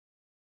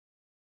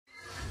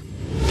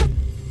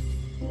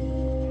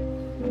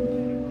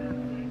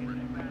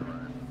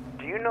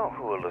know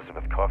who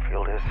Elizabeth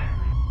Caulfield is?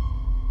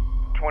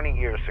 20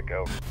 years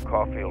ago,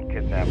 Caulfield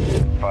kidnapped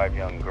 5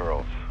 young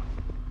girls.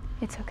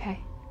 It's okay.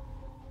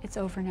 It's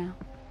over now.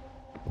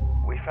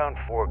 We found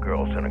 4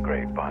 girls in a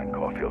grave behind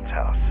Caulfield's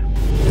house.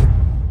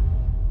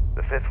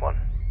 The 5th one,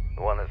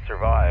 the one that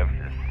survived,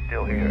 is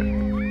still here.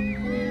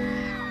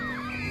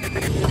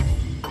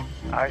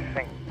 I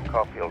think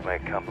Caulfield may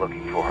come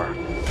looking for her.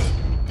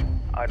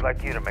 I'd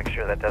like you to make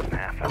sure that doesn't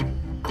happen.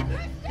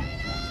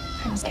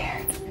 I'm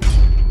scared.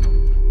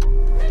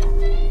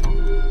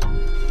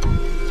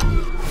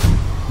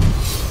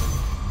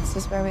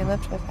 This is where we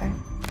lived with her.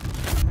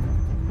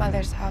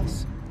 Mother's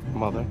house.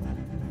 Mother?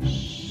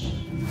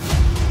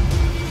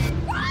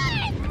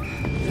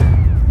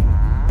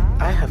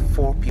 I have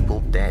 4 people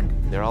dead.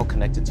 They're all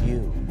connected to you.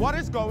 What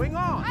is going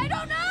on? I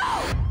don't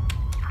know!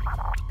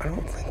 I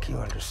don't think you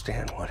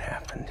understand what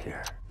happened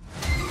here.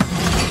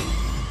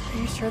 Are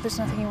you sure there's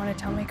nothing you want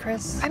to tell me,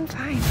 Chris? I'm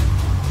fine.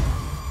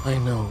 I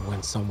know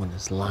when someone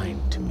is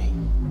lying to me.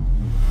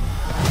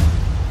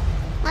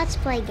 Let's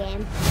play a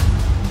game.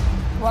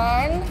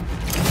 1,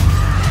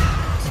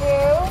 2.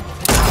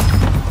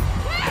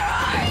 Where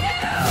are you?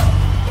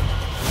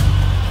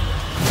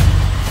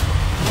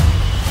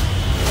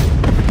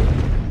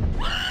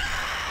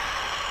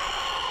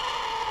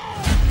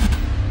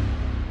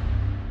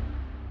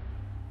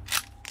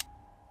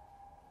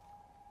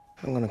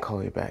 I'm gonna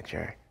call you back,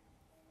 Jerry.